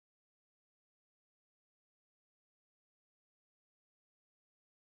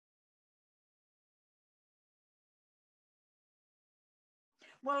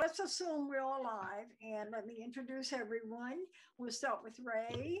Well, let's assume we're all alive, and let me introduce everyone. We'll start with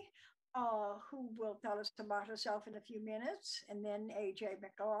Ray, who will tell us about herself in a few minutes, and then AJ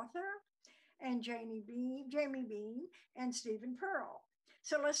MacArthur, and Jayme Bean, and Stephen Pearl.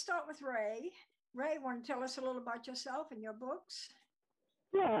 So let's start with Ray. Ray, want to tell us a little about yourself and your books?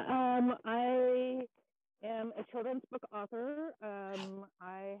 Yeah, I am a children's book author.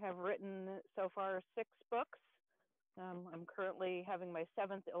 I have written so far 6 books. I'm currently having my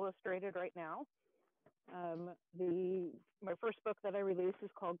 7th illustrated right now. My first book that I released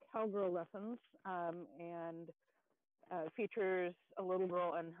is called Cowgirl Lessons, and features a little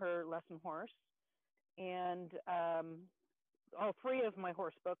girl and her lesson horse. And all 3 of my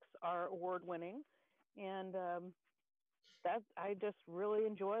horse books are award-winning, and that I just really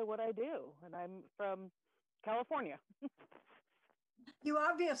enjoy what I do. And I'm from California. You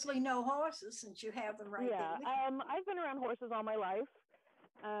obviously know horses since you have them right Yeah, there. I've been around horses all my life.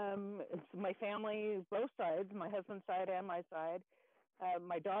 It's my family, both sides, my husband's side and my side.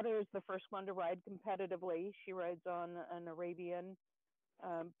 My daughter is the first one to ride competitively. She rides on an Arabian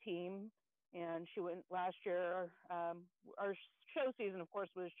team, and she went last year. Our show season, of course,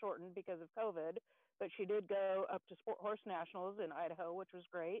 was shortened because of COVID, but she did go up to Sport Horse Nationals in Idaho, which was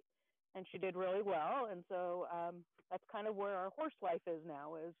great, and she did really well. And so that's kind of where our horse life is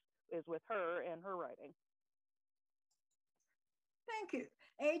now, is with her and her riding. Thank you.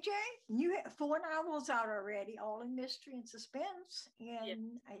 AJ, you have 4 novels out already, all in mystery and suspense.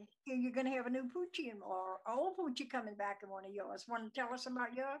 And I hear you're going to have a new Poochie or old Poochie coming back in one of yours. Want to tell us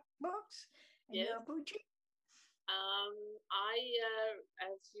about your books and your Poochie?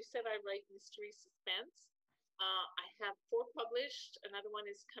 As you said, I write mystery suspense. I have 4 published. Another one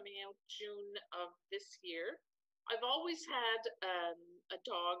is coming out June of this year. I've always had a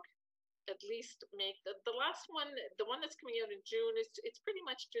dog. At least make the last one, the one that's coming out in June, it's pretty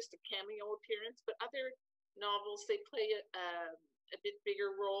much just a cameo appearance, but other novels, they play a bit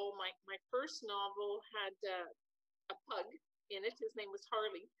bigger role. My first novel had a pug in it. His name was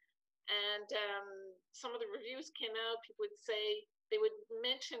Harley, and some of the reviews came out. People would say, they would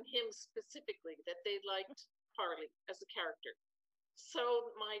mention him specifically, that they liked Harley as a character. So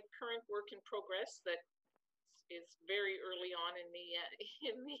my current work in progress that is very early on in the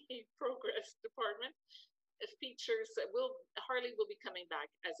progress department. It features Harley will be coming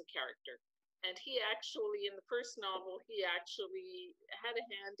back as a character, and he actually, in the first novel, he actually had a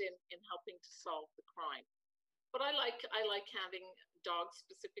hand in helping to solve the crime. But I like having dogs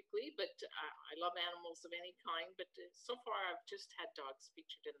specifically, but I love animals of any kind. But so far, I've just had dogs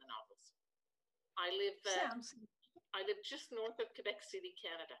featured in the novels. I live just north of Quebec City,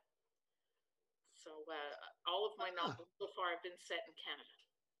 Canada. So all of my novels so far have been set in Canada.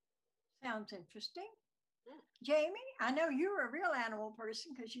 Sounds interesting. Jayme, I know you're a real animal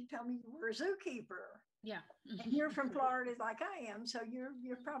person because you told me you were a zookeeper. Yeah. And you're from Florida like I am, so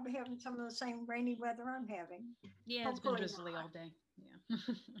you're probably having some of the same rainy weather I'm having. Yeah, it's been drizzly all day.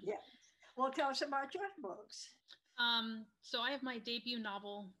 Yeah. Yeah. Well, tell us about your books. So I have my debut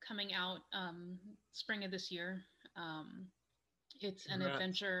novel coming out spring of this year. It's an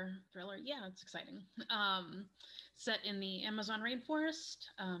adventure thriller. Yeah, it's exciting. Set in the Amazon rainforest,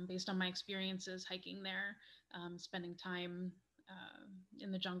 based on my experiences hiking there, spending time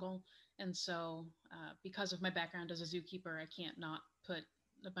in the jungle. And so because of my background as a zookeeper, I can't not put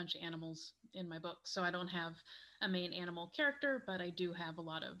a bunch of animals in my book. So I don't have a main animal character, but I do have a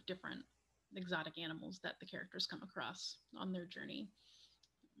lot of different exotic animals that the characters come across on their journey.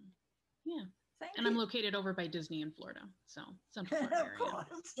 Yeah. And I'm located over by Disney in Florida, so Central Florida area. Of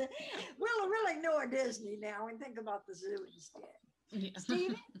course. We'll really ignore Disney now and think about the zoo instead. Yeah.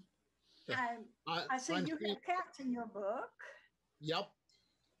 Stephen, I see you have cats in your book. Yep.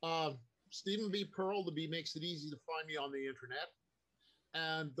 Stephen B. Pearl, the B makes it easy to find me on the internet.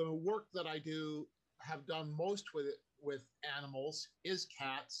 And the work that I have done most with animals is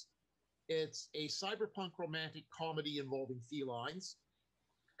cats. It's a cyberpunk romantic comedy involving felines.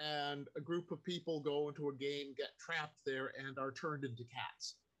 And a group of people go into a game, get trapped there, and are turned into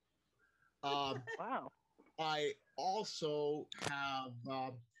cats. Wow. I also have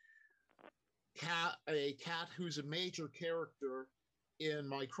a cat who's a major character in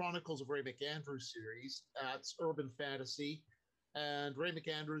my Chronicles of Ray McAndrews series. It's urban fantasy. And Ray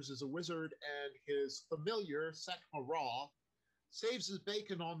McAndrews is a wizard, and his familiar, Sekma Ra, saves his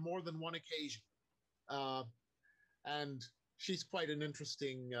bacon on more than one occasion. And she's quite an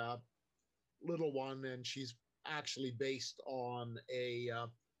interesting little one, and she's actually based on a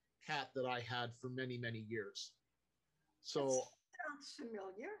cat that I had for many, many years. So that sounds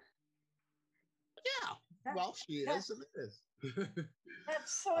familiar. Yeah, well, she is, and it is.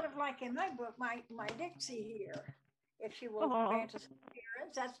 That's sort of like in my book, my Dixie here. If she will grant us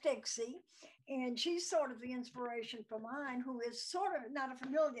appearance, that's Dixie. And she's sort of the inspiration for mine, who is sort of not a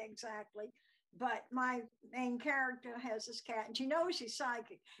familiar exactly, but my main character has this cat and she knows she's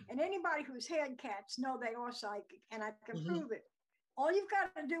psychic. And anybody who's had cats know they are psychic, and I can prove it. All you've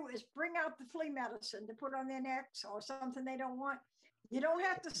got to do is bring out the flea medicine to put on their necks or something they don't want. You don't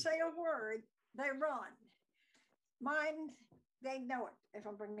have to say a word, they run. Mine, they know it if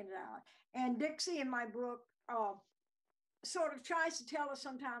I'm bringing it out. And Dixie in my book sort of tries to tell us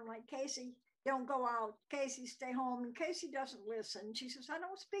sometime, like, Casey, don't go out. Casey, stay home. And Casey doesn't listen. She says, I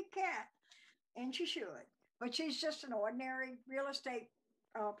don't speak cat. And she should. But she's just an ordinary real estate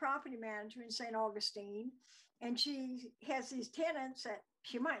property manager in St. Augustine. And she has these tenants that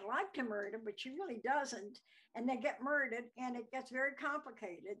she might like to murder, but she really doesn't. And they get murdered, and it gets very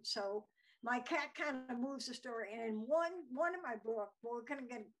complicated. So my cat kind of moves the story. And in one of my book, we're going to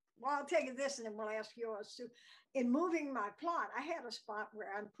get, well, I'll tell you this and then we'll ask yours too. In moving my plot, I had a spot where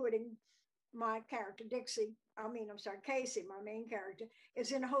I'm putting my character, Casey, my main character,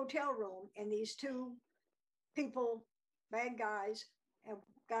 is in a hotel room, and these two people, bad guys, a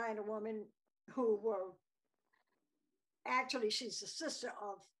guy and a woman who were, actually, she's the sister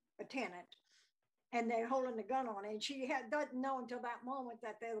of a tenant, and they're holding the gun on her, and she doesn't know until that moment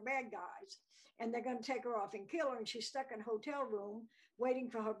that they're the bad guys, and they're going to take her off and kill her, and she's stuck in a hotel room waiting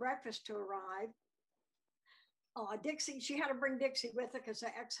for her breakfast to arrive. Dixie, she had to bring Dixie with her because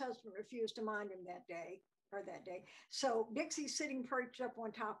her ex-husband refused to mind him that day. So Dixie's sitting perched up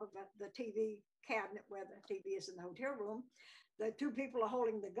on top of the TV cabinet where the TV is in the hotel room. The two people are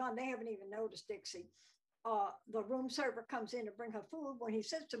holding the gun. They haven't even noticed Dixie. The room server comes in to bring her food. When he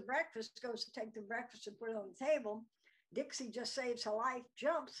sits to breakfast, goes to take the breakfast and put it on the table, Dixie just saves her life,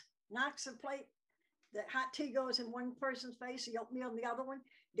 jumps, knocks the plate. The hot tea goes in one person's face, the oatmeal in the other one.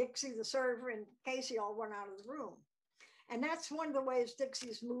 Dixie, the server, and Casey all run out of the room. And that's one of the ways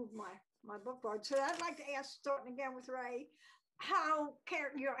Dixie's moved my book board. So I'd like to ask, starting again with Ray, how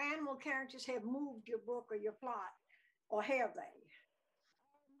your animal characters have moved your book or your plot, or have they?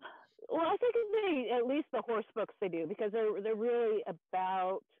 Well, I think at least the horse books they do, because they're really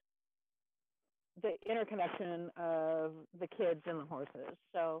about the interconnection of the kids and the horses.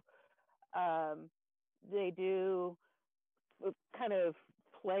 So they do kind of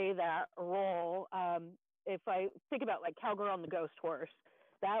play that role. If I think about like Cowgirl and the Ghost Horse,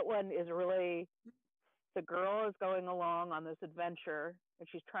 that one is really, the girl is going along on this adventure and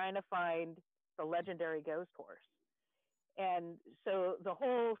she's trying to find the legendary ghost horse. And so the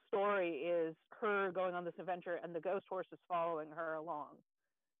whole story is her going on this adventure and the ghost horse is following her along.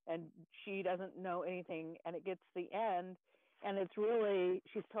 And she doesn't know anything, and it gets to the end, and it's really,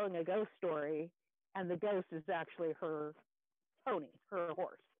 she's telling a ghost story, and the ghost is actually her pony, her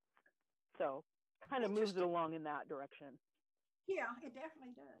horse. So kind of moves it along in that direction. Yeah, it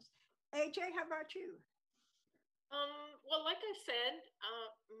definitely does. AJ, how about you? Well, like I said,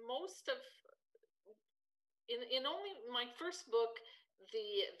 most of in only my first book,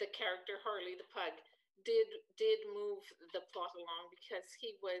 the character Harley the pug did move the plot along, because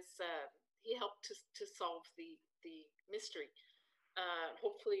he helped to solve the mystery.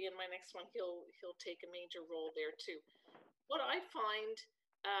 Hopefully, in my next one, he'll take a major role there too. What I find,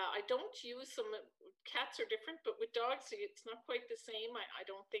 I don't use some. Cats are different, but with dogs, it's not quite the same. I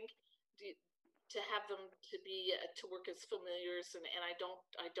don't think to have them to work as familiars, and I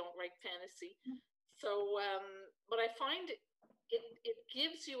don't write fantasy. So, but I find it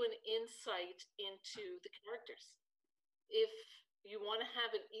gives you an insight into the characters. If you want to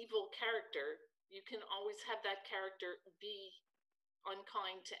have an evil character, you can always have that character be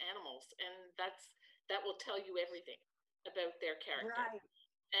unkind to animals, and that will tell you everything about their character. Right.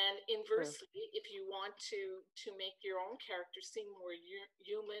 And inversely, if you want to make your own character seem more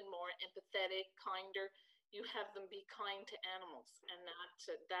human, more empathetic, kinder, you have them be kind to animals, and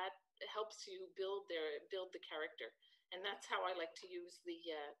that helps you build the character. And that's how I like to use the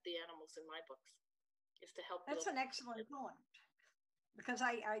animals in my books, is to help. That's an excellent point, because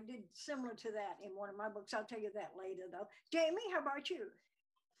I did similar to that in one of my books. I'll tell you that later, though. Jayme, how about you?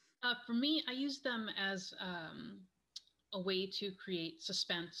 For me, I use them as a way to create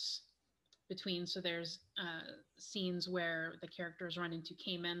suspense between. So there's scenes where the characters run into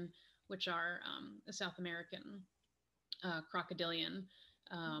caiman, which are a South American crocodilian.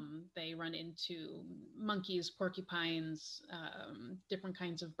 They run into monkeys, porcupines, different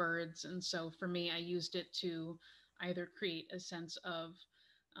kinds of birds. And so for me, I used it to either create a sense of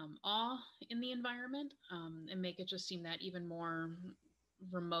awe in the environment and make it just seem that even more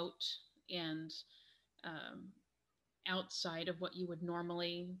remote and outside of what you would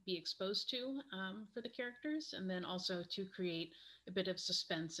normally be exposed to for the characters, and then also to create a bit of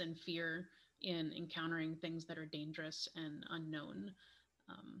suspense and fear in encountering things that are dangerous and unknown.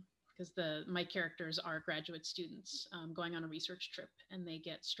 Because my characters are graduate students going on a research trip, and they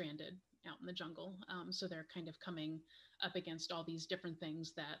get stranded out in the jungle. So they're kind of coming up against all these different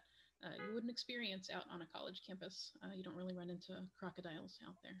things that you wouldn't experience out on a college campus. You don't really run into crocodiles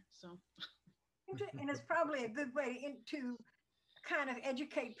out there. So, and it's probably a good way to kind of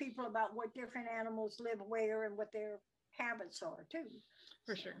educate people about what different animals live where and what their habits are too.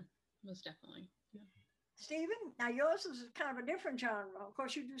 For sure, most definitely. Yeah. Stephen, now yours is kind of a different genre. Of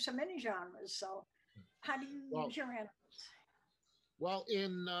course, you do so many genres. So, how do you use your animals? Well,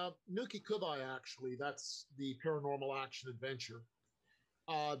 in Nuki Kubai, actually, that's the paranormal action adventure.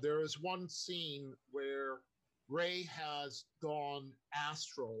 There is one scene where Ray has gone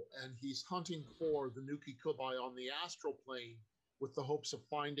astral, and he's hunting for the Nuki Kubai on the astral plane with the hopes of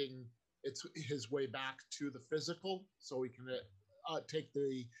finding his way back to the physical, so he can take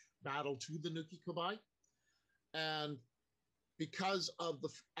the battle to the Nuki Kubai. And because of the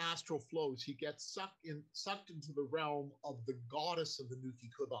astral flows, he gets sucked into the realm of the goddess of the Nuki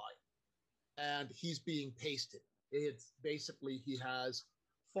Kubai, and he's being pasted. It's basically, he has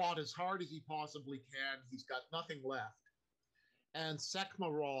fought as hard as he possibly can. He's got nothing left. And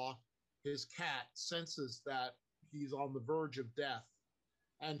Sekma Ra, his cat, senses that he's on the verge of death,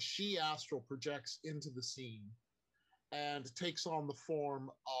 and she astral projects into the scene and takes on the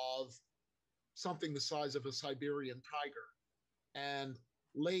form of something the size of a Siberian tiger, and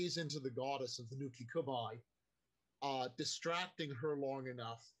lays into the goddess of the Nuki Kubai, distracting her long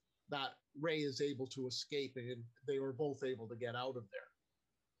enough that Ray is able to escape, and they were both able to get out of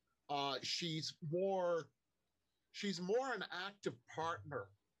there. She's more an active partner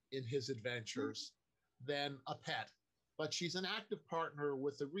in his adventures than a pet, but she's an active partner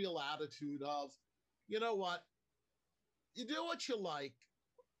with a real attitude of, you know what, you do what you like,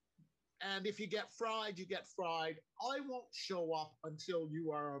 and if you get fried, you get fried. I won't show up until you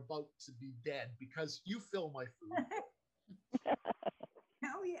are about to be dead because you fill my food.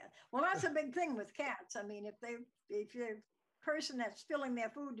 Oh yeah. Well, that's a big thing with cats. I mean, if the person that's filling their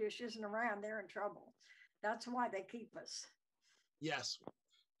food dish isn't around, they're in trouble. That's why they keep us. Yes,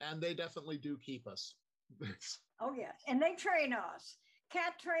 and they definitely do keep us. Oh yes, and they train us.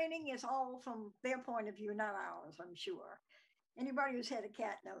 Cat training is all from their point of view, not ours, I'm sure. Anybody who's had a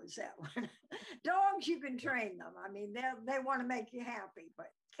cat knows that one. Dogs, you can train them. I mean, they want to make you happy,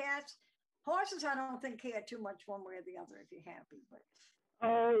 but cats, horses, I don't think care too much one way or the other if you're happy. But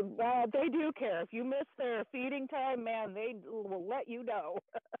oh, they do care. If you miss their feeding time, man, they will let you know.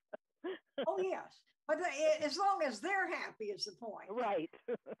 Oh yes, but as long as they're happy is the point. Right.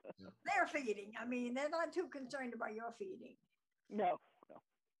 They're feeding. I mean, they're not too concerned about your feeding. No.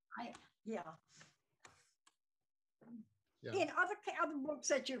 Yeah. In other books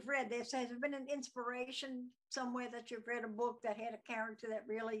that you've read, has there been an inspiration somewhere that you've read a book that had a character that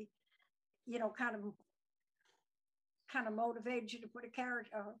really, kind of motivated you to put a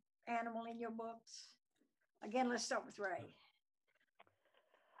character, animal in your books? Again, let's start with Ray.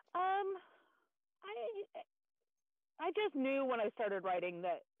 I just knew when I started writing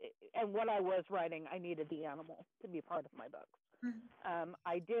that, and when I was writing, I needed the animal to be part of my books. Mm-hmm.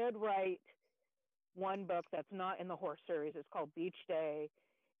 I did write one book that's not in the horse series. It's called Beach Day,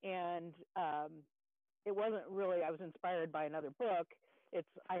 and it wasn't really, I was inspired by another book.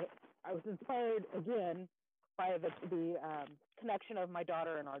 I was inspired again by the connection of my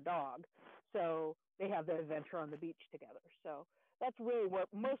daughter and our dog. So they have their adventure on the beach together. So that's really where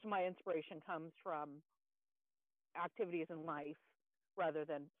most of my inspiration comes from, activities in life rather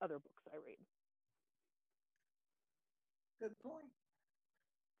than other books I read. Good point.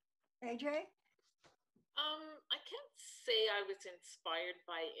 AJ? I can't say I was inspired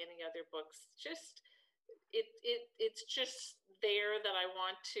by any other books. Just it's just there that I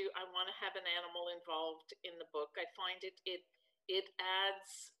want to have an animal involved in the book. I find it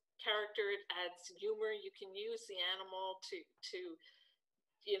adds character, it adds humor. You can use the animal to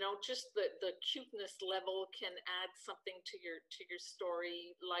just the cuteness level can add something to your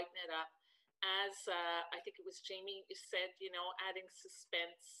story, lighten it up. As I think it was Jayme said, adding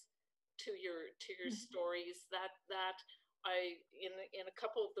suspense to your mm-hmm. stories. That I in a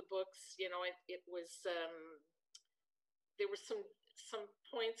couple of the books, it was there were some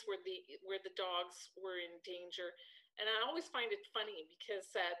points where the dogs were in danger, and I always find it funny because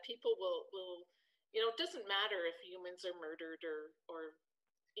people will it doesn't matter if humans are murdered or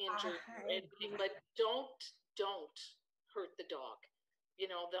injured or anything, but don't hurt the dog.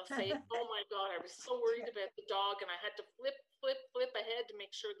 They'll say, oh my God, I was so worried about the dog and I had to flip ahead to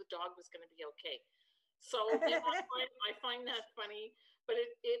make sure the dog was going to be okay. So I find that funny, but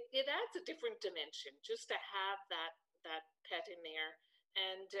it adds a different dimension just to have that pet in there.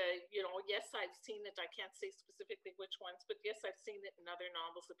 And, yes, I've seen it. I can't say specifically which ones, but yes, I've seen it in other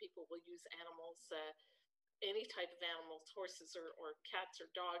novels that people will use animals, any type of animals, horses or cats or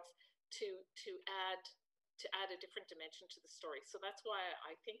dogs to add a different dimension to the story. So that's why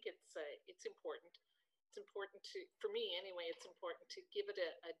I think it's important. It's important for me anyway, it's important to give it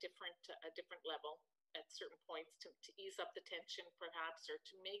a different level at certain points to ease up the tension perhaps, or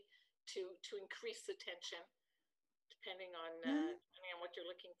to increase the tension depending on what you're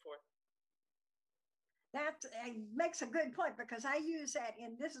looking for. That makes a good point, because I use that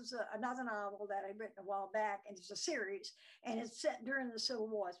this is another novel that I've written a while back, and it's a series, and it's set during the Civil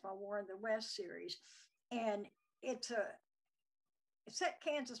War. It's my War in the West series, and it's set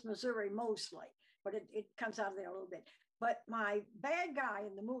Kansas, Missouri mostly, but it comes out of there a little bit. But my bad guy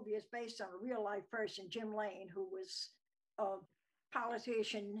in the movie is based on a real life person, Jim Lane, who was a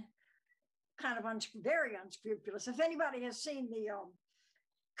politician, kind of very unscrupulous. If anybody has seen the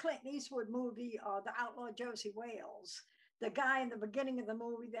Clint Eastwood movie, The Outlaw Josie Wales, the guy in the beginning of the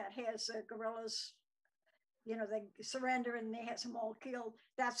movie that has guerrillas, they surrender and they have them all killed,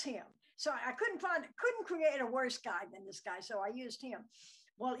 that's him. So I couldn't create a worse guy than this guy, so I used him.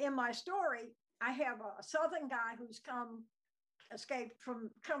 Well, in my story, I have a Southern guy who's come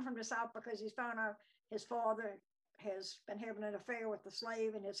from the South because he's found out his father has been having an affair with the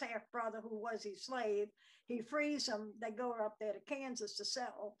slave, and his half brother, who was his slave, he frees him. They go up there to Kansas to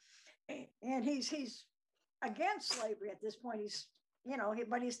settle, and he's against slavery at this point. He's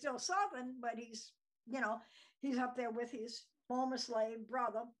but he's still Southern, but he's up there with his former slave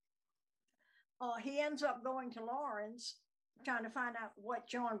brother. He ends up going to Lawrence, trying to find out what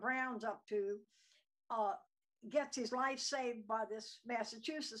John Brown's up to. Gets his life saved by this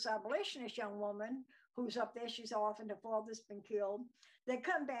Massachusetts abolitionist young woman who's up there. She's orphaned. Her father's been killed. They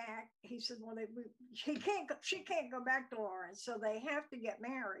come back. He said, well, she can't go back to Lawrence, so they have to get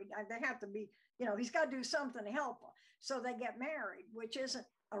married. They have to be, he's got to do something to help her. So they get married, which isn't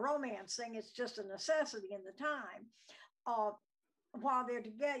a romance thing. It's just a necessity in the time. While they're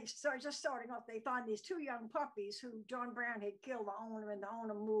together, just starting off, they find these two young puppies who John Brown had killed the owner, and the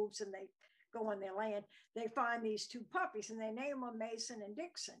owner moves and they go on their land. They find these two puppies and they name them Mason and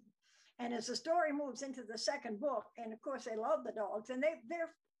Dixon. And as the story moves into the second book, and of course they love the dogs, and their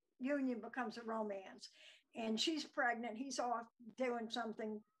union becomes a romance. And she's pregnant. He's off doing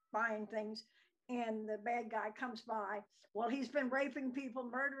something, buying things, and the bad guy comes by. Well, he's been raping people,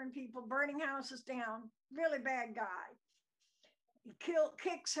 murdering people, burning houses down. Really bad guy. He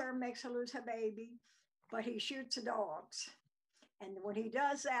kicks her, makes her lose her baby, but he shoots the dogs. And when he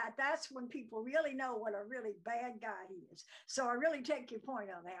does that, that's when people really know what a really bad guy he is. So I really take your point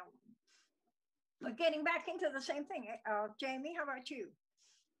on that one. But getting back into the same thing, Jayme, how about you?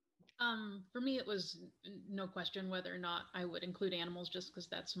 For me, it was no question whether or not I would include animals, just because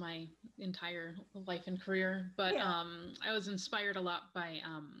that's my entire life and career. But yeah. I was inspired a lot by,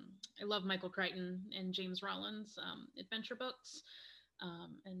 I love Michael Crichton and James Rollins' adventure books,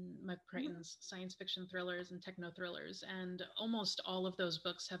 and Michael Crichton's science fiction thrillers and techno thrillers. And almost all of those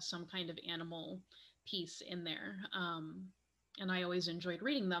books have some kind of animal piece in there. And I always enjoyed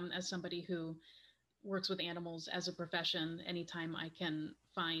reading them as somebody who works with animals as a profession. Anytime I can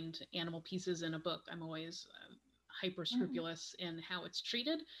find animal pieces in a book, I'm always hyper scrupulous in how it's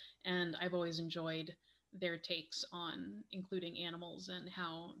treated. And I've always enjoyed their takes on including animals and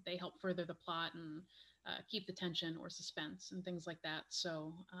how they help further the plot and keep the tension or suspense and things like that.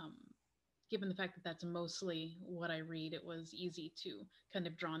 So given the fact that that's mostly what I read, it was easy to kind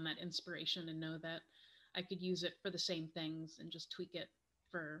of draw on that inspiration and know that I could use it for the same things and just tweak it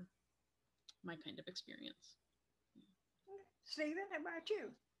for my kind of experience. Stephen, how about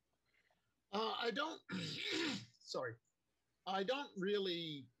you? I don't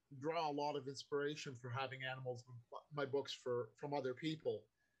really draw a lot of inspiration for having animals in my books from other people.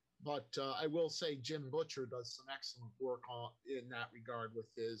 But I will say Jim Butcher does some excellent work in that regard with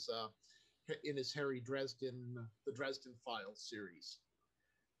his Harry Dresden, the Dresden Files series.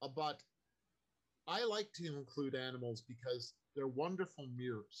 But I like to include animals because they're wonderful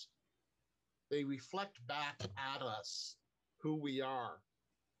mirrors. They reflect back at us who we are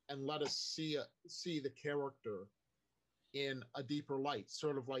and let us see the character in a deeper light.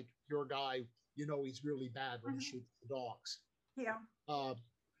 Sort of like your guy, he's really bad when he shoots the dogs. Yeah.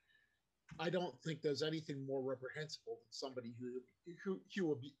 I don't think there's anything more reprehensible than somebody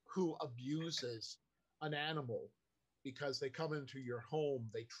who abuses an animal because they come into your home,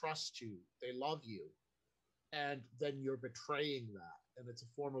 they trust you, they love you, and then you're betraying that. And it's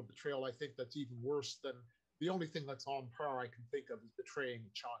a form of betrayal, I think, that's even worse than the only thing that's on par I can think of is betraying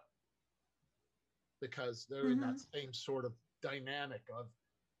a child. Because they're in that same sort of dynamic of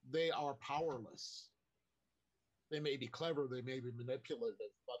they are powerless. They may be clever, they may be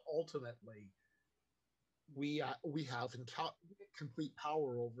manipulative, but ultimately we have complete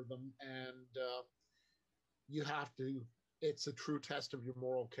power over them, and you have to. It's a true test of your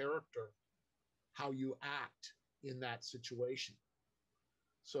moral character, how you act in that situation.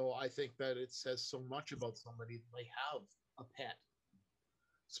 So I think that it says so much about somebody that they have a pet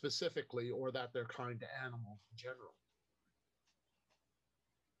specifically, or that they're kind to animals in general.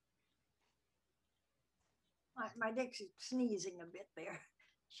 My Dixie's sneezing a bit there.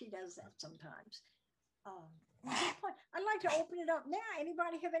 She does that sometimes. I'd like to open it up now.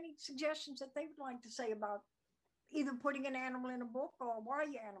 Anybody have any suggestions that they would like to say about either putting an animal in a book or why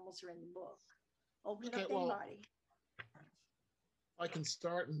your animals are in the book? Open it up to anybody. I can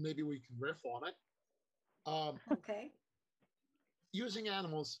start and maybe we can riff on it. Okay. Using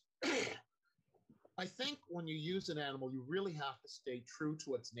animals, I think when you use an animal, you really have to stay true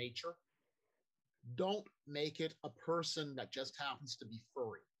to its nature. Don't make it a person that just happens to be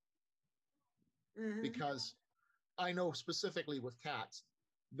furry. Because I know specifically with cats,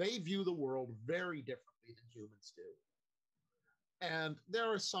 they view the world very differently than humans do. And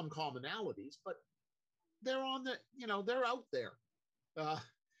there are some commonalities, but they're they're out there.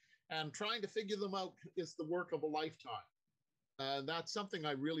 And trying to figure them out is the work of a lifetime. And that's something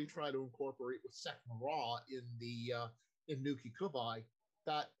I really try to incorporate with Sekmara in Nuki Kubai,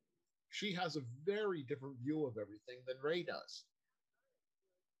 that she has a very different view of everything than Rea does.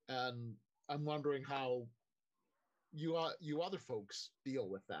 And I'm wondering how you other folks deal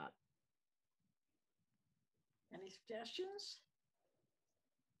with that. Any suggestions?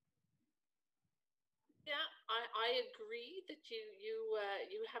 Yeah, I agree that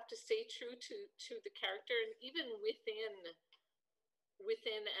you have to stay true to the character, and even within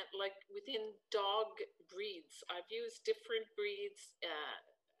dog breeds. I've used different breeds.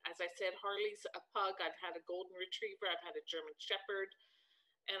 As I said, Harley's a pug. I've had a golden retriever. I've had a German shepherd,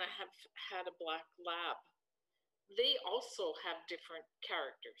 and I have had a black lab. They also have different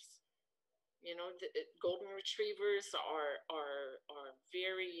characters. You know, the golden retrievers are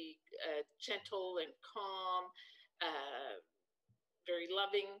very gentle and calm, very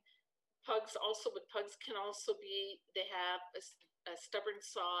loving. Pugs also, but pugs can also be. They have a stubborn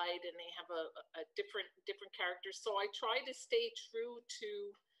side, and they have a different character. So I try to stay true to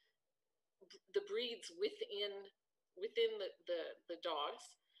the breeds within the dogs.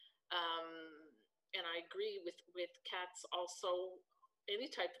 And I agree with cats also,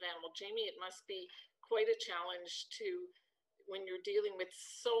 any type of animal. Jayme, it must be quite a challenge when you're dealing with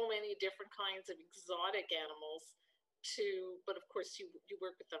so many different kinds of exotic animals but of course you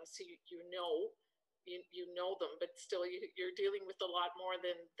work with them, so you know them, but still you're dealing with a lot more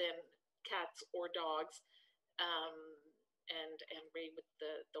than cats or dogs. And Rea with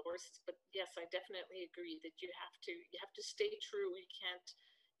the horses. But yes, I definitely agree that you have to stay true.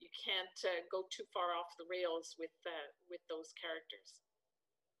 You can't go too far off the rails with those characters.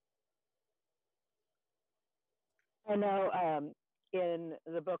 I know in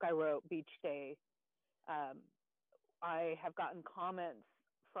the book I wrote, Beach Day, I have gotten comments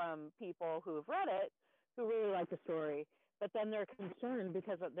from people who have read it who really like the story, but then they're concerned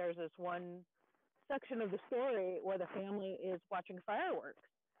because there's this one section of the story where the family is watching fireworks,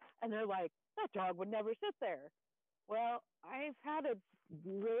 and they're like, that dog would never sit there. Well, I've had a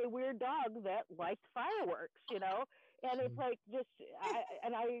really weird dog that liked fireworks, and it's like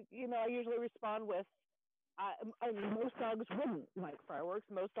I usually respond with, most dogs wouldn't like fireworks.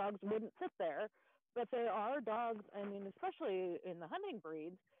 Most dogs wouldn't sit there. But there are dogs, I mean, especially in the hunting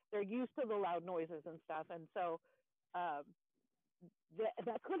breeds, they're used to the loud noises and stuff. And so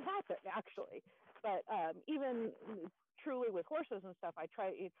that could happen, actually. But even truly with horses and stuff, I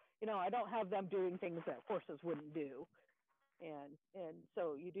try, I don't have them doing things that horses wouldn't do. And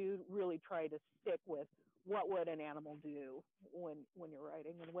so you do really try to stick with what would an animal do when you're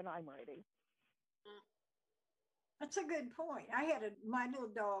riding and when I'm riding. That's a good point. My little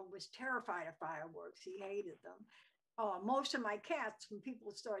dog was terrified of fireworks. He hated them. Most of my cats, when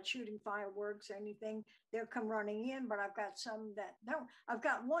people start shooting fireworks or anything, they'll come running in, but I've got some that don't. I've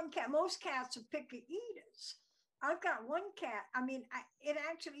got one cat. Most cats are picky eaters. I've got one cat. I mean, it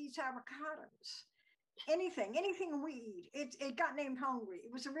actually eats avocados. Anything we eat. It got named Hungry.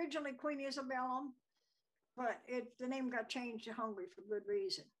 It was originally Queen Isabella, but the name got changed to Hungry for good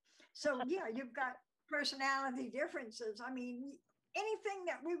reason. So yeah, you've got personality differences. I mean, anything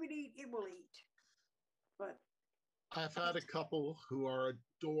that we would eat, it will eat. But I've had a couple who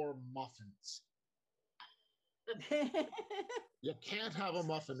adore muffins. You can't have a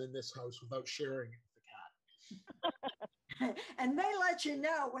muffin in this house without sharing it with the cat. And they let you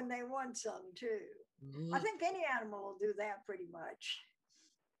know when they want some too. I think any animal will do that pretty much.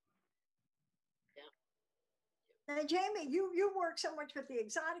 Yeah. Now, Jayme, you work so much with the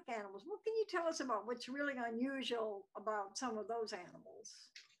exotic animals. What can you tell us about what's really unusual about some of those animals?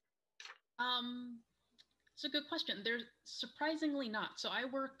 It's a good question. There's surprisingly not. So I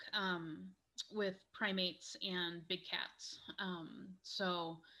work with primates and big cats.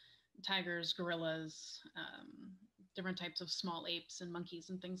 So tigers, gorillas, different types of small apes and monkeys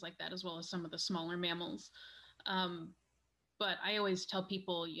and things like that, as well as some of the smaller mammals. But I always tell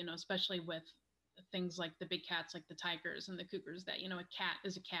people, especially with things like the big cats, like the tigers and the cougars, that, a cat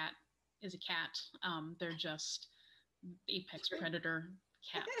is a cat is a cat. They're just apex predator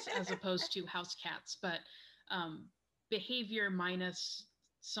cats as opposed to house cats. But behavior minus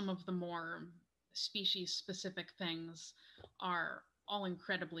some of the more species specific things are all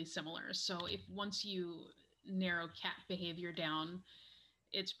incredibly similar. So if once you narrow cat behavior down,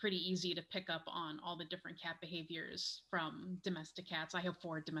 it's pretty easy to pick up on all the different cat behaviors from domestic cats. I have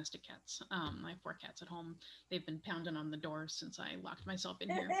 4 domestic cats. I have 4 cats at home. They've been pounding on the door since I locked myself in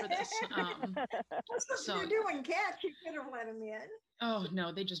here for this. So you're doing cats, you could have let them in. Oh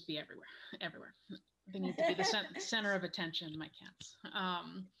no, they just be everywhere. They need to be the center of attention, my cats.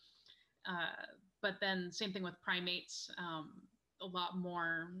 But then same thing with primates, a lot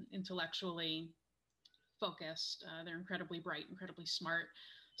more intellectually focused. They're incredibly bright, incredibly smart.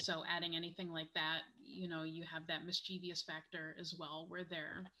 So adding anything like that, you have that mischievous factor as well, where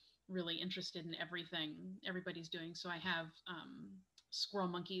they're really interested in everything everybody's doing. So I have squirrel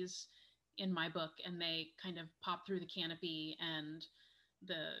monkeys in my book, and they kind of pop through the canopy, and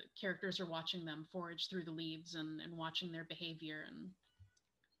the characters are watching them forage through the leaves and watching their behavior and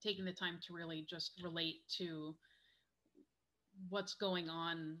taking the time to really just relate to what's going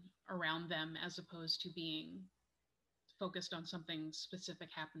on around them, as opposed to being focused on something specific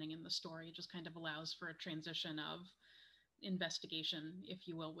happening in the story. It just kind of allows for a transition of investigation, if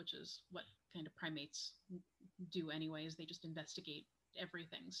you will, which is what kind of primates do anyways. They just investigate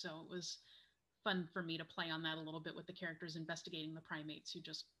everything. So it was fun for me to play on that a little bit with the characters investigating the primates, who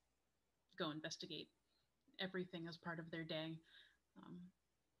just go investigate everything as part of their day.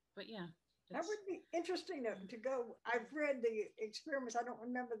 But yeah. That would be interesting to go. I've read the experiments. I don't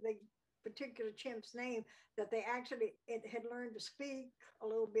remember the particular chimp's name, that they actually, it had learned to speak a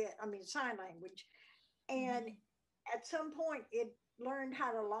little bit, sign language. And at some point it learned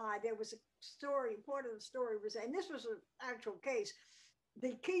how to lie. There was a story, part of the story was, and this was an actual case,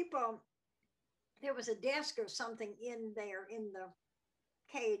 they keep, there was a desk or something in there in the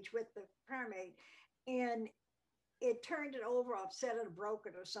cage with the primate, and it turned it over, upset it, or broke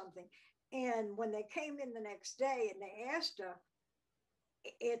it or something. And when they came in the next day and they asked her,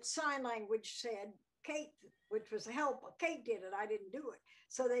 its sign language said, Kate, which was a helper. Kate did it, I didn't do it.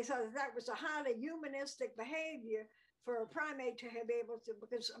 So they thought that was a highly humanistic behavior for a primate to have able to,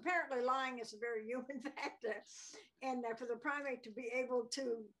 because apparently lying is a very human factor. And for the primate to be able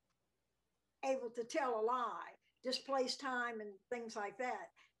to tell a lie, displace time and things like that,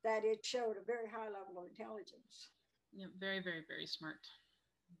 that it showed a very high level of intelligence. Yeah, very, very, very smart.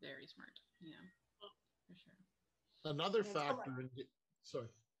 Very smart. Yeah, for sure.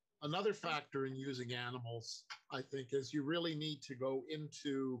 Another factor in using animals, I think, is you really need to go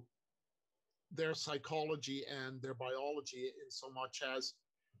into their psychology and their biology, in so much as,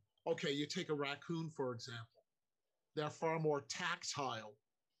 okay, you take a raccoon, for example. They're far more tactile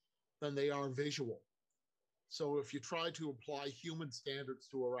than they are visual. So if you try to apply human standards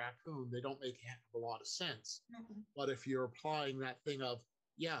to a raccoon, they don't make a heck of a lot of sense. Mm-hmm. But if you're applying that thing of,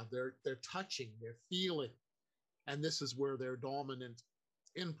 yeah, they're touching, they're feeling, and this is where their dominant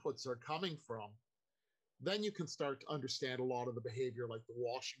inputs are coming from, then you can start to understand a lot of the behavior, like the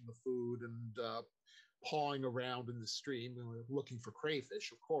washing the food and pawing around in the stream, looking for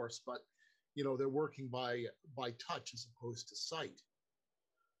crayfish, of course, but they're working by touch as opposed to sight.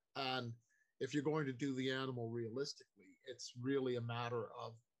 And if you're going to do the animal realistically, it's really a matter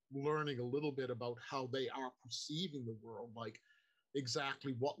of learning a little bit about how they are perceiving the world, like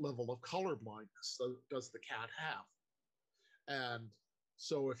exactly what level of color blindness does the cat have. And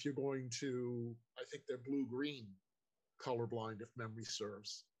so if you're going to, I think they're blue-green colorblind, if memory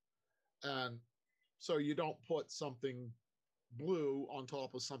serves. And so you don't put something blue on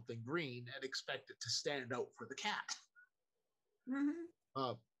top of something green and expect it to stand out for the cat.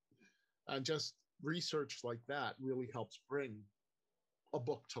 Mm-hmm. And just research like that really helps bring a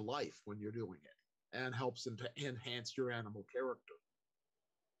book to life when you're doing it, and helps them to enhance your animal character.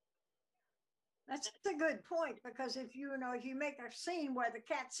 That's a good point, because if you make a scene where the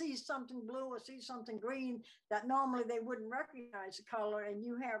cat sees something blue or sees something green that normally they wouldn't recognize the color, and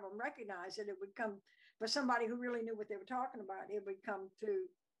you have them recognize it, it would come, for somebody who really knew what they were talking about, it would come to,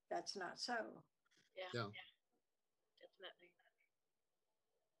 that's not so. Yeah. Definitely.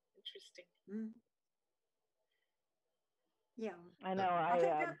 Interesting. Mm. Yeah. I know.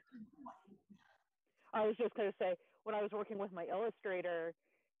 I was just going to say, when I was working with my illustrator,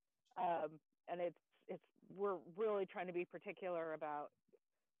 and we're really trying to be particular about,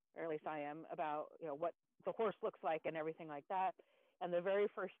 or at least I am, about, what the horse looks like and everything like that. And the very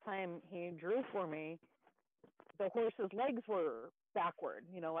first time he drew for me, the horse's legs were backward,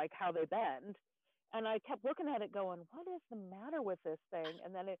 like how they bend. And I kept looking at it going, what is the matter with this thing?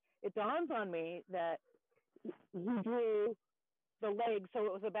 And then it dawns on me that he drew the legs, so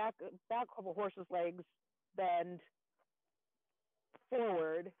it was the back of a horse's legs bend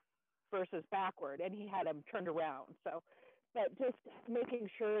forward versus backward, and he had him turned around. So, but just making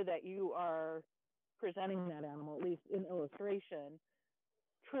sure that you are presenting that animal, at least in illustration,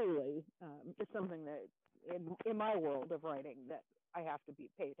 truly, is something that in my world of writing that I have to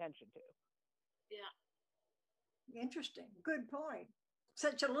pay attention to. Yeah. Interesting. Good point.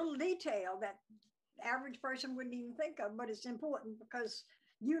 Such a little detail that the average person wouldn't even think of, but it's important because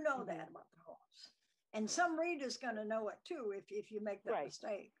you know that about the horse. And some reader's going to know it too if you make that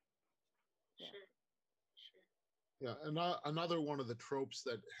mistake. Sure. Yeah, and another one of the tropes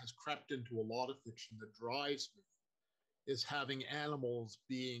that has crept into a lot of fiction that drives me is having animals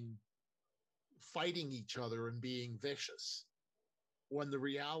fighting each other and being vicious, when the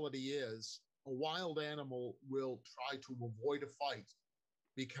reality is a wild animal will try to avoid a fight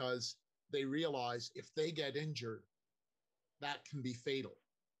because they realize if they get injured, that can be fatal,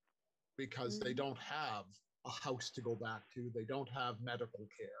 because they don't have a house to go back to, they don't have medical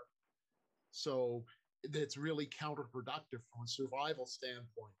care. So it's really counterproductive from a survival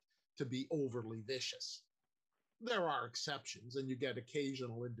standpoint to be overly vicious. There are exceptions, and you get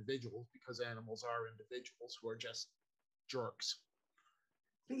occasional individuals, because animals are individuals who are just jerks.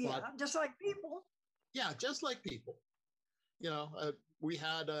 Yeah, but, just like people. Yeah, just like people. We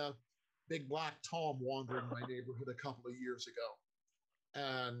had a big black Tom wandering my neighborhood a couple of years ago,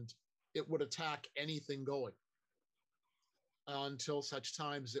 and it would attack anything going until such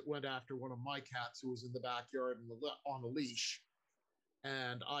times it went after one of my cats who was in the backyard on a leash,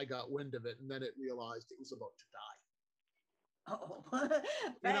 and I got wind of it, and then it realized it was about to die. Oh,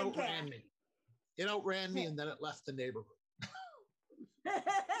 it outran me. It outran me, and then it left the neighborhood.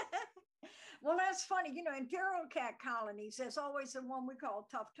 Well, that's funny. In feral cat colonies, there's always the one we call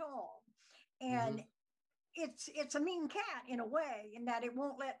Tough Tom, and it's a mean cat in a way, in that it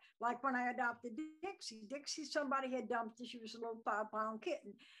won't let, like when I adopted Dixie, somebody had dumped her. She was a little 5-pound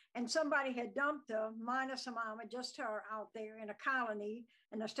kitten, and somebody had dumped her, minus a mama, just her, out there in a colony,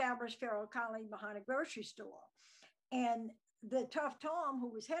 an established feral colony behind a grocery store. And the Tough Tom, who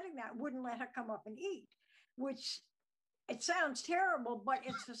was heading that, wouldn't let her come up and eat, which it sounds terrible, but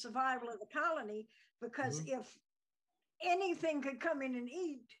it's the survival of the colony, because if anything could come in and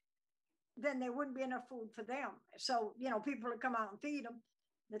eat, then there wouldn't be enough food for them. So, people would come out and feed them.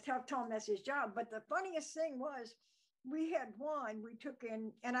 The Tough Tom, that's his job. But the funniest thing was, we had one we took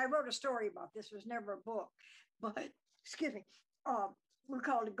in, and I wrote a story about this. It was never a book, but excuse me. We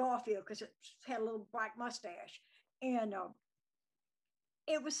called it Garfield because it had a little black mustache. And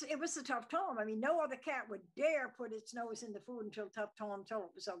it was the Tough Tom. I mean, no other cat would dare put its nose in the food until Tough Tom told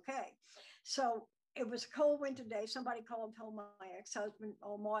it was okay. So it was a cold winter day. Somebody called and told my ex-husband,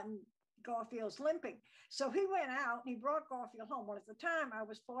 Martin, Garfield's limping. So he went out and he brought Garfield home. Well, at the time I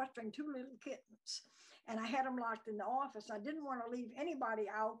was fostering 2 little kittens, and I had them locked in the office. I didn't want to leave anybody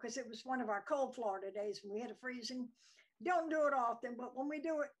out because it was one of our cold Florida days when we had a freezing. Don't do it often, but when we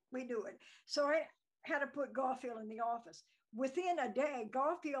do it, we do it. So I had to put Garfield in the office. Within a day,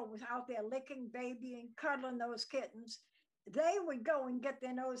 Garfield was out there licking, babying, cuddling those kittens. They would go and get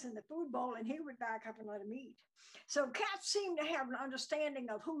their nose in the food bowl, and he would back up and let them eat. So cats seem to have an understanding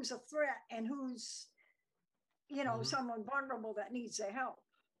of who's a threat and who's, someone vulnerable that needs their help.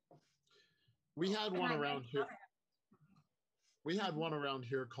 We had one around here. We had one around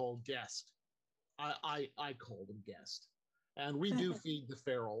here called Guest. I called him Guest. And we do feed the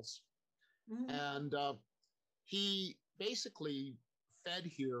ferals. And he basically fed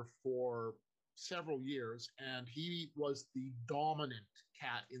here for several years, and he was the dominant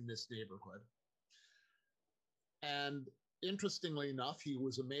cat in this neighborhood. And interestingly enough, he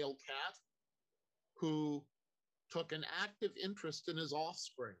was a male cat, who took an active interest in his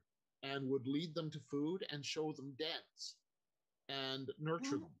offspring and would lead them to food and show them dens and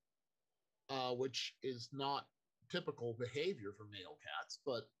nurture them, which is not typical behavior for male cats,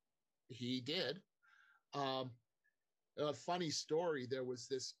 but he did. A funny story, there was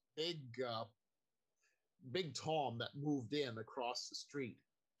this big Tom that moved in across the street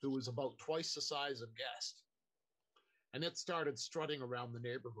who was about twice the size of Guest. And it started strutting around the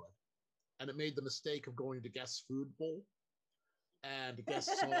neighborhood. And it made the mistake of going to Guest's food bowl. And Guest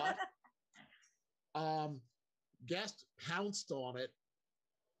saw it. Guest pounced on it.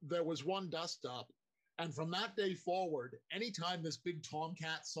 There was one dust up. And from that day forward, anytime this big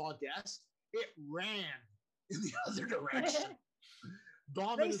tomcat saw Guest, it ran in the other direction.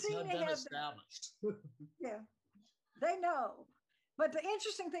 Dominance had been established. Yeah, they know. But the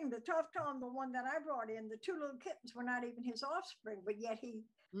interesting thing, the Tough Tom, the one that I brought in, the two little kittens were not even his offspring, but yet he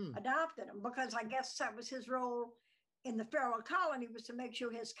adopted them, because I guess that was his role in the feral colony, was to make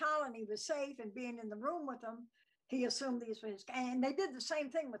sure his colony was safe, and being in the room with them, he assumed these were his. And they did the same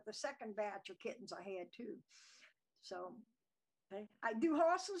thing with the second batch of kittens I had too. So I do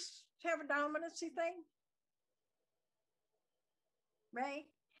horses have a dominancy thing? Ray?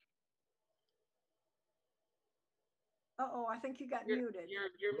 Uh-oh, I think you got muted.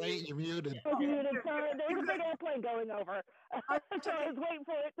 You're Ray, you're muted. You're muted. Sorry, there's a big airplane going over. So I was waiting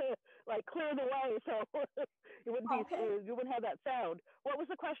for it to like clear the way, so it wouldn't be, you wouldn't have that sound. What was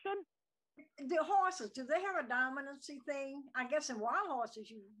the question? The horses, do they have a dominancy thing? I guess in wild horses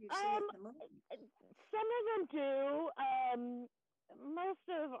you see it in the movie. Some of them do. Most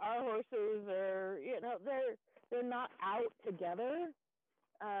of our horses are, they're not out together.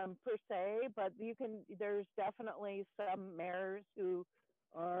 Per se, but there's definitely some mares who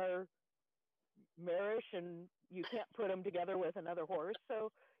are marish and you can't put them together with another horse.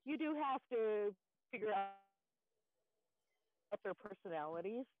 So you do have to figure out their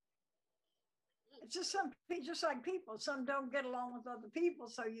personalities. It's just like people. Some don't get along with other people,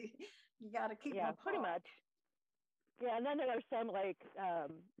 so you got to keep them apart. Pretty much. Yeah, and then there are some like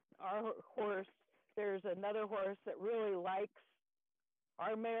our horse. There's another horse that really likes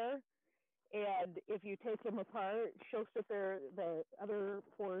our mare, and if you take them apart, she'll sit there. The other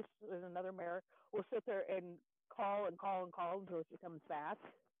horse and another mare will sit there and call until she comes back.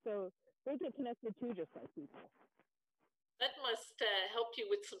 So they get connected too, just like people. That must help you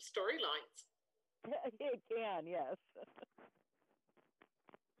with some storylines. It can, yes.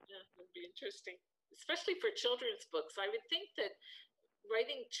 Yeah, it'd be interesting, especially for children's books. I would think that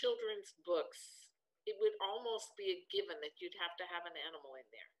writing children's books, it would almost be a given that you'd have to have an animal in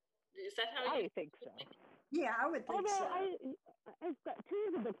there. Is that how you think so? Yeah, I would think so. I've got two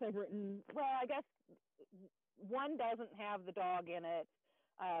of the books I've written. Well, I guess one doesn't have the dog in it.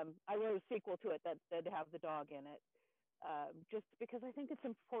 I wrote a sequel to it that did have the dog in it, just because I think it's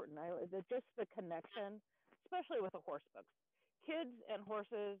important. Just the connection, especially with the horse books. Kids and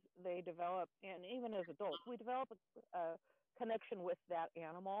horses, they develop, and even as adults, we develop a connection with that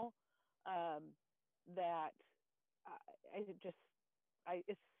animal. That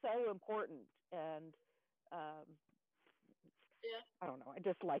it's so important, and I don't know. I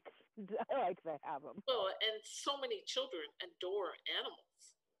like to have them. Well, and so many children adore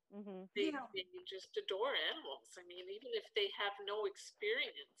animals. Mm-hmm. They just adore animals. I mean, even if they have no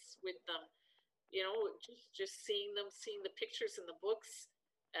experience with them, just seeing them, seeing the pictures in the books,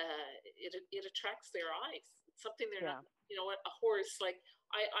 it attracts their eyes. It's something they're not. A horse, like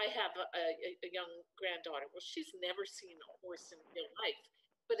I have a young granddaughter. Well, she's never seen a horse in real life,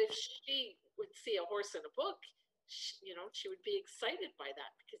 but if she would see a horse in a book, she would be excited by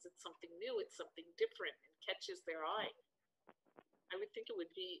that because it's something new, it's something different, and catches their eye. I would think it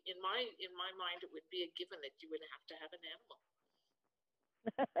would be in my mind. It would be a given that you would have to have an animal.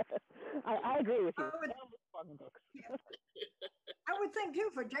 I agree with you. I would think too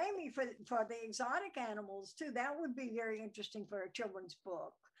for Jayme, for the exotic animals too, that would be very interesting for a children's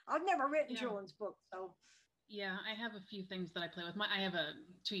book. I've never written children's books, so. Yeah, I have a few things that I play with. I have a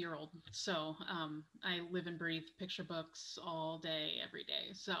 2-year-old, so I live and breathe picture books all day, every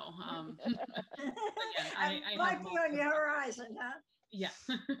day. So I might be on your horizon, huh? Yeah.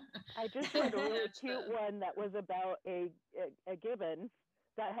 I just read a really cute one that was about a gibbon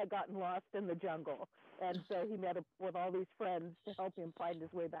that had gotten lost in the jungle, and so he met up with all these friends to help him find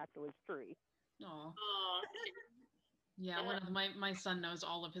his way back to his tree. Oh. Yeah, one of my son knows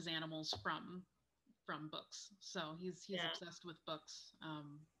all of his animals from books, so he's obsessed with books.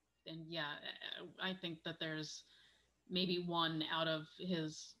 And I think that there's maybe one out of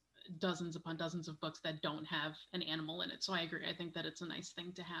his dozens upon dozens of books that don't have an animal in it. So I agree. I think that it's a nice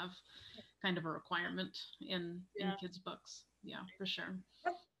thing to have kind of a requirement in kids' books. Yeah, for sure.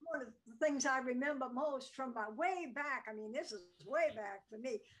 That's one of the things I remember most from my way back. I mean, this is way back for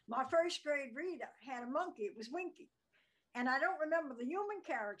me. My first grade reader had a monkey. It was Winky. And I don't remember the human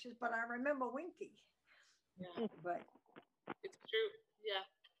characters, but I remember Winky. Yeah. But it's true. Yeah,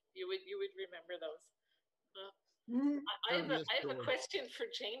 you would remember those. I have a question for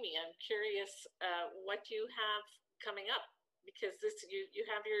Jayme. I'm curious what you have coming up, because you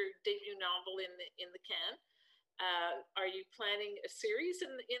have your debut novel in the can. Are you planning a series in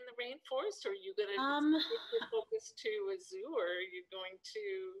the rainforest, or are you going to focus to a zoo, or are you going to?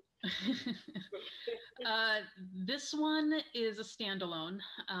 This one is a standalone,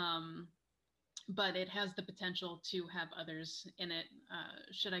 but it has the potential to have others in it.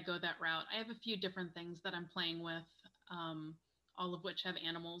 Should I go that route? I have a few different things that I'm playing with, all of which have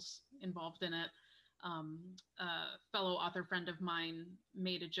animals involved in it. A fellow author friend of mine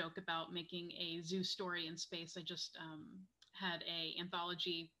made a joke about making a zoo story in space. I just had a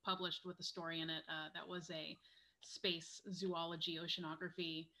anthology published with a story in it that was a space zoology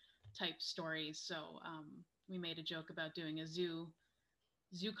oceanography type story. So we made a joke about doing a zoo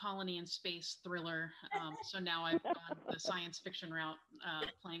colony in space thriller. So now I've gone the science fiction route,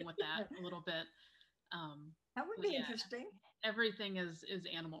 playing with that a little bit. That would be interesting. Everything is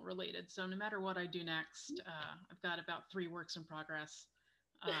animal related. So no matter what I do next, I've got about 3 works in progress.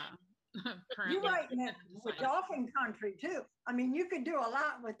 Currently. You're right, with dolphin country too. I mean, you could do a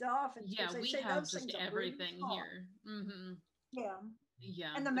lot with dolphins. Yeah, we have just everything here. Mm-hmm. Yeah.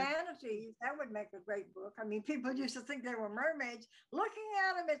 Yeah. And the manatees, that would make a great book. I mean, people used to think they were mermaids. Looking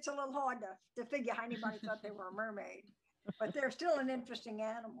at them, it's a little hard to figure how anybody thought they were a mermaid. But they're still an interesting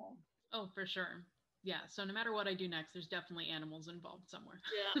animal. Oh, for sure. Yeah. So no matter what I do next, there's definitely animals involved somewhere.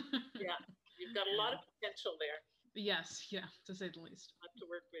 Yeah. Yeah. You've got a lot of potential there. Yes. Yeah. To say the least. A lot to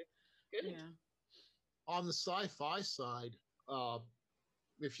work with. Good. Yeah. On the sci-fi side,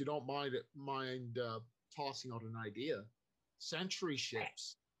 if you don't mind tossing out an idea, century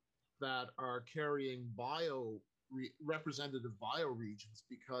ships that are carrying representative bioregions,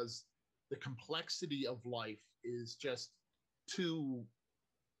 because the complexity of life is just too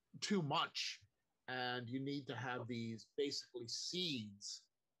much, and you need to have these basically seeds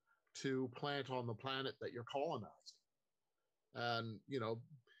to plant on the planet that you're colonizing. And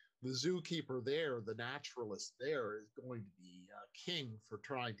the zookeeper there, the naturalist there, is going to be king for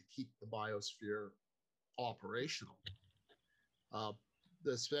trying to keep the biosphere operational.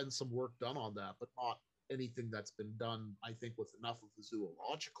 There's been some work done on that, but not anything that's been done, I think, with enough of a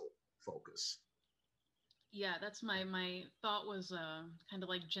zoological focus. Yeah, that's my thought was kind of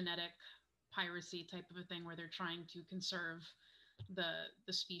like genetic piracy type of a thing, where they're trying to conserve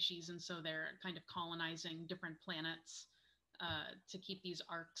the species, and so they're kind of colonizing different planets to keep these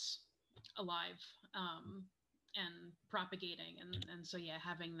arcs alive and propagating, and so yeah,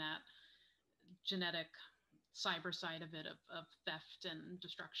 having that genetic cyber side of it, of theft and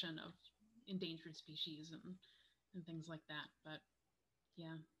destruction of endangered species and things like that. But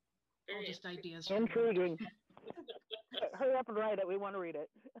yeah, all just ideas. Intriguing. Hurry up and write it. We want to read it.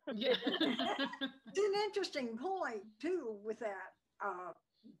 Yeah. It's an interesting point too with that.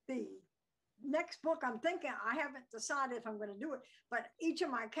 The next book I'm thinking, I haven't decided if I'm going to do it, but each of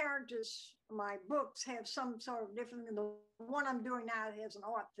my characters, my books have some sort of different. The one I'm doing now has an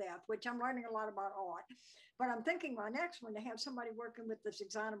art theft, which I'm learning a lot about art. But I'm thinking my next one to have somebody working with this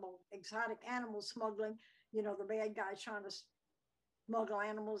exotic animal smuggling, the bad guys trying to smuggle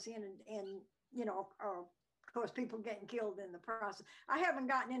animals in and of course, people getting killed in the process. I haven't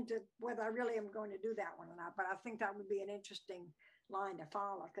gotten into whether I really am going to do that one or not, but I think that would be an interesting line to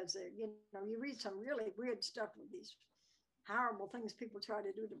follow, because you read some really weird stuff with these horrible things people try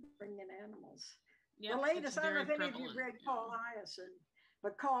to do to bring in animals. Yep, the latest, I don't know if any of you read Carl Hiaasen,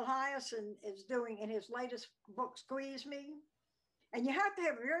 but Carl Hiaasen is doing in his latest book, Squeeze Me, and you have to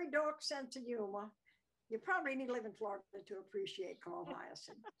have a very dark sense of humor. You probably need to live in Florida to appreciate Carl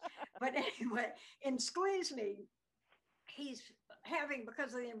Hiaasen. But anyway, in Squeeze Me, he's having,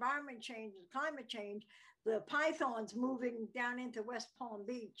 because of the environment change and climate change, the pythons moving down into West Palm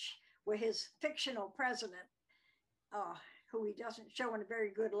Beach, where his fictional president, who he doesn't show in a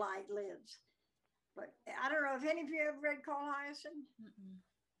very good light, lives. But I don't know if any of you ever read Carl Hiaasen.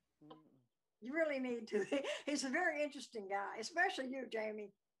 You really need to. He's a very interesting guy, especially you,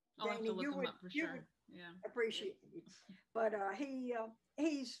 Jayme. I'll have to look him up for sure. Yeah, appreciate it. But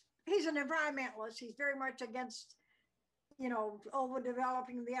he's an environmentalist. He's very much against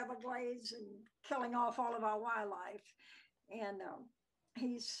overdeveloping the Everglades and killing off all of our wildlife. And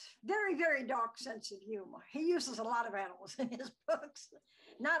he's very, very dark sense of humor. He uses a lot of animals in his books,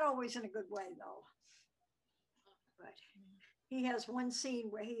 not always in a good way though. But he has one scene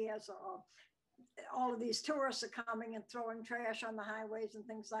where he has all of these tourists are coming and throwing trash on the highways and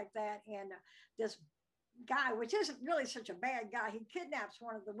things like that. And this guy, which isn't really such a bad guy, he kidnaps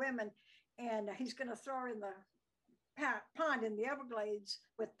one of the women and he's going to throw her in the pond in the Everglades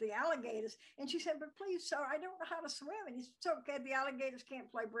with the alligators. And she said, but please, sir, I don't know how to swim. And he said, it's okay, the alligators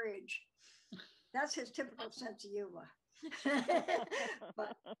can't play bridge. That's his typical sense of humor.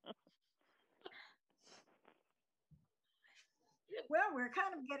 But, well, we're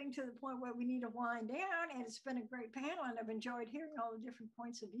kind of getting to the point where we need to wind down, and it's been a great panel, and I've enjoyed hearing all the different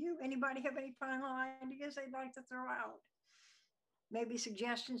points of view. Anybody have any final ideas they'd like to throw out? Maybe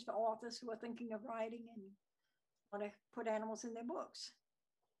suggestions for authors who are thinking of writing and want to put animals in their books?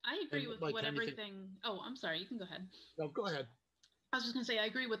 I agree with what everything. Oh, I'm sorry. You can go ahead. No, go ahead. I was just going to say, I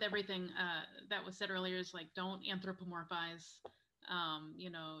agree with everything that was said earlier. Is like, don't anthropomorphize.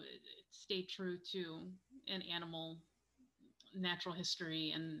 Stay true to an animal natural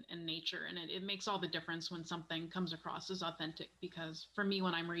history and nature, and it makes all the difference when something comes across as authentic. Because for me,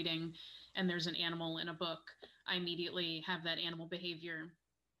 when I'm reading and there's an animal in a book, I immediately have that animal behavior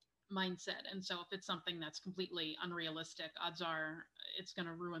mindset, and so if it's something that's completely unrealistic, odds are it's going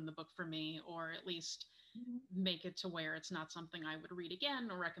to ruin the book for me, or at least make it to where it's not something I would read again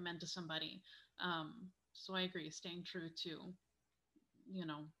or recommend to somebody. So I agree, staying true to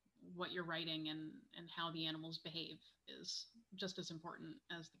what you're writing and how the animals behave is just as important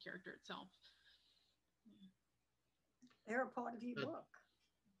as the character itself. They're a part of your book.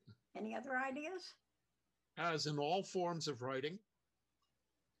 Any other ideas? As in all forms of writing,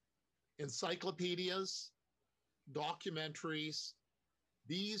 encyclopedias, documentaries,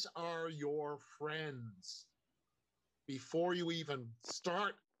 these are your friends. Before you even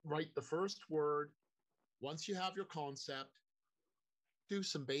start, write the first word. Once you have your concept, do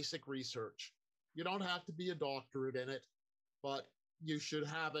some basic research. You don't have to be a doctorate in it, but you should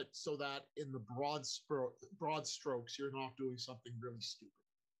have it so that in the broad strokes, you're not doing something really stupid.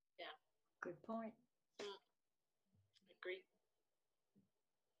 Yeah. Good point. Agree.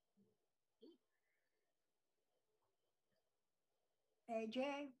 AJ?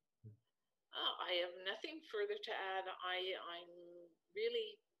 I have nothing further to add. I'm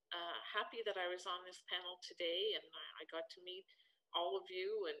really happy that I was on this panel today, and I got to meet all of you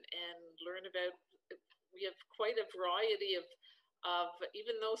and learn about. We have quite a variety of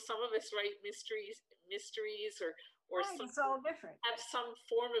even though some of us write mysteries or right, it's all different. Have some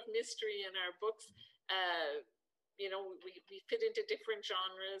form of mystery in our books. We fit into different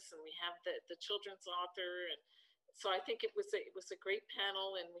genres, and we have the children's author, and so I think it was a great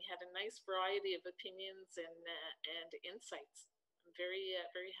panel, and we had a nice variety of opinions and insights. I'm very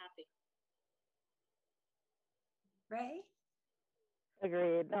very happy. Ray?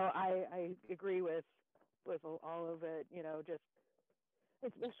 Agreed. No, I agree with all of it. Just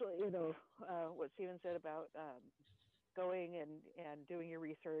especially what Stephen said about going and doing your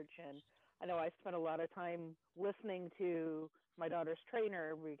research. And I know I spent a lot of time listening to my daughter's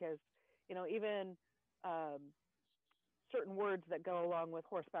trainer because even certain words that go along with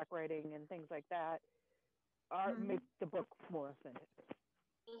horseback riding and things like that make the book more authentic.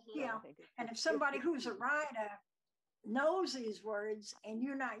 Yeah, and if somebody who's a rider knows these words and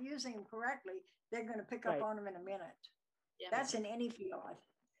you're not using them correctly, they're going to pick up on them in a minute. Yeah. That's in any field.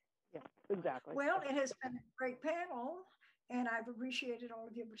 Yeah, exactly. Well, it has been a great panel, and I've appreciated all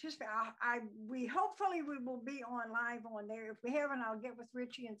of your participation. We hopefully we will be on live on there. If we haven't, I'll get with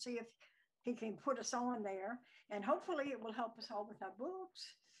Richie and see if he can put us on there, and hopefully it will help us all with our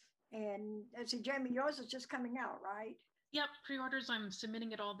books. And as Jayme, yours is just coming out, right? Yep, pre-orders. I'm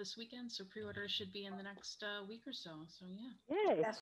submitting it all this weekend, so pre-orders should be in the next week or so. So yeah. Yay.